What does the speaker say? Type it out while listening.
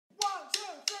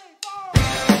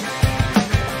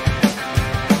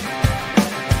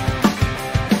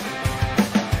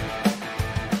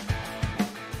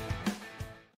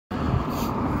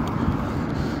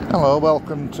Hello,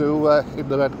 welcome to In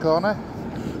the Red Corner.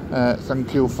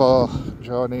 Thank you for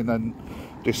joining and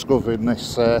discovering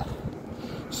this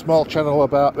small channel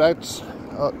about Reds.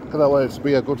 It can always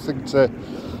be a good thing to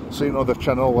see another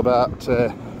channel about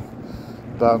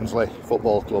Barnsley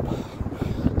Football Club.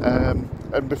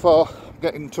 And before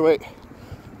getting to it,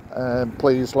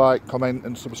 please like, comment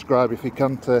and subscribe if you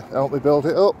can to help me build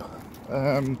it up.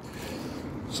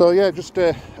 So yeah, just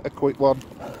a quick one.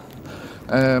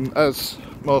 As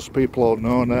most people all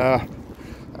know now,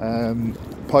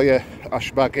 Poya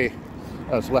Asbaghi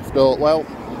has left Oatwell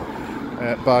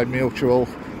by mutual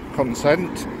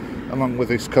consent, along with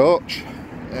his coach.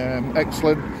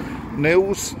 Excellent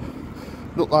news.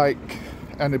 Look like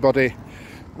anybody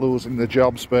losing their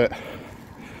jobs, but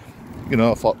you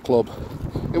know, foot club,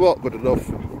 it wasn't good enough.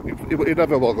 It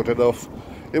never was good enough.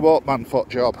 It wasn't man foot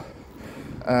job,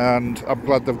 and I'm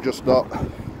glad they've just not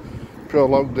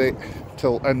prolonged it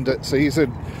till end of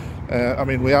season. I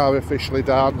mean, we are officially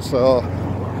down, so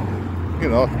you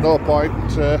know, no point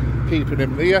keeping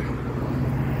him there.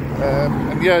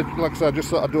 And yeah, like I said, I just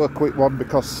thought I'd do a quick one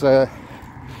because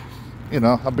you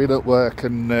know, I've been at work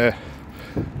and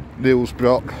news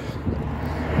broke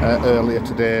earlier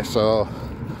today, so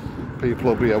people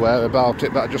will be aware about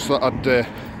it. But I just thought I'd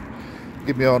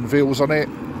give my own views on it.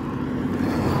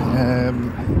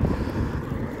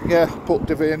 Yeah, put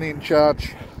Devaney in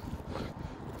charge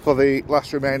for the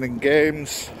last remaining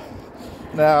games.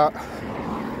 Now,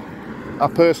 I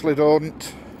personally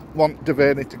don't want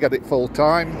Devaney to get it full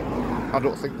time. I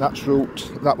don't think that's route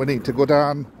that we need to go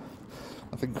down.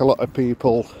 I think a lot of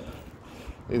people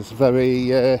is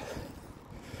very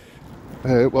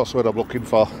what's the word I'm looking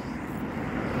for?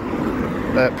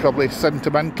 Probably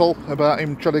sentimental about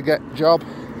him trying to get a job.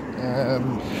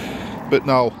 But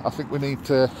no, I think we need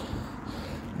to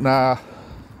now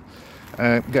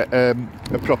get a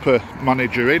proper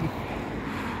manager in,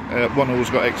 one who's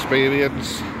got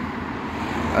experience,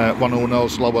 one who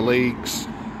knows lower leagues,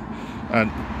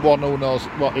 and one who knows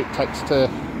what it takes to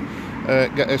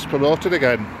get us promoted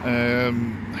again.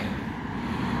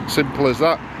 Simple as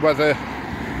that. Whether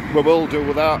we will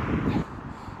do that,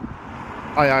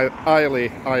 I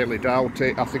highly doubt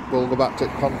it. I think we'll go back to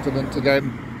the continent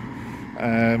again.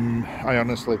 I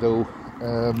honestly do.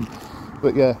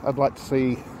 But yeah, I'd like to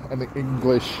see an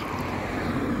English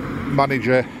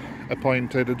manager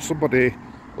appointed, and somebody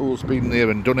who's been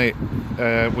there and done it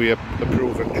with a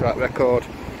proven track record.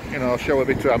 You know, show a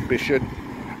bit of ambition.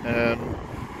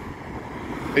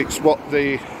 It's what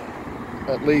the,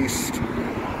 at least,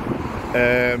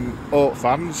 Oat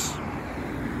fans,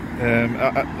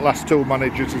 last two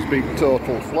managers has been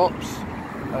total flops,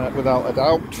 without a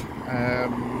doubt.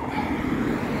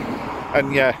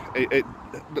 And yeah,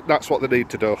 that's what they need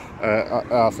to do.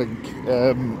 I think.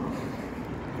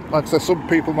 Like I say, some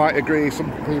people might agree,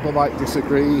 some people might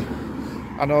disagree.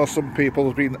 I know some people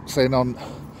have been saying on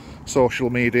social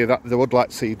media that they would like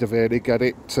to see Devaney get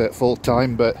it full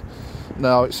time, but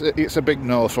no, it's a big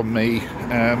no from me.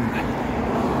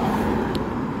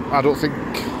 I don't think,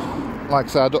 like I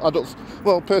said, I don't.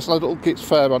 Well, personally, I don't think it's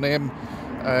fair on him.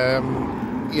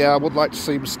 Yeah, I would like to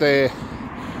see him stay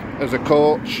as a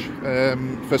coach,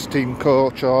 first team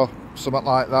coach or something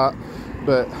like that,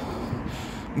 but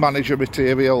manager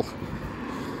material,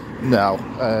 no,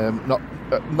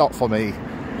 not for me.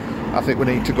 I think we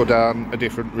need to go down a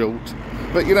different route,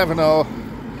 but you never know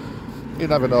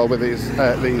with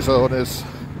these owners.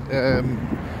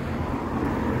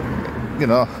 You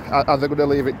know, are they going to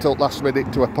leave it till last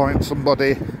minute to appoint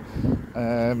somebody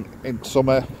in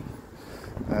summer?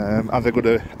 Are they going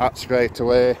to act straight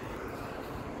away?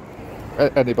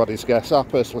 Anybody's guess. I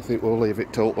personally think we'll leave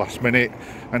it till last minute,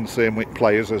 and same with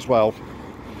players as well.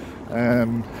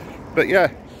 But yeah,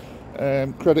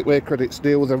 credit where credit's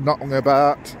due. They've not hung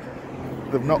about.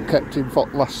 They've not kept him for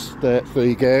the last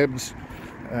 3 games,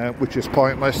 which is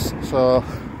pointless. So,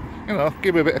 you know,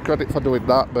 give me a bit of credit for doing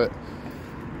that. But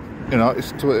you know,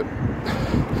 it's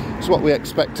what we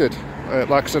expected.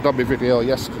 Like I said on my video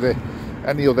yesterday,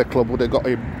 any other club would have got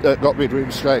rid of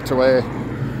him straight away.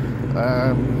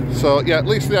 So yeah, at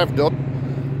least they have done,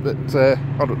 but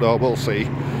I don't know, we'll see.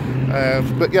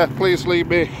 But yeah, please leave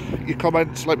me your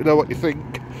comments, let me know what you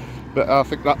think. But I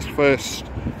think that's the first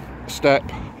step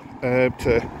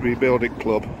to rebuilding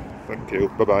club. Thank you,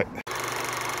 bye bye.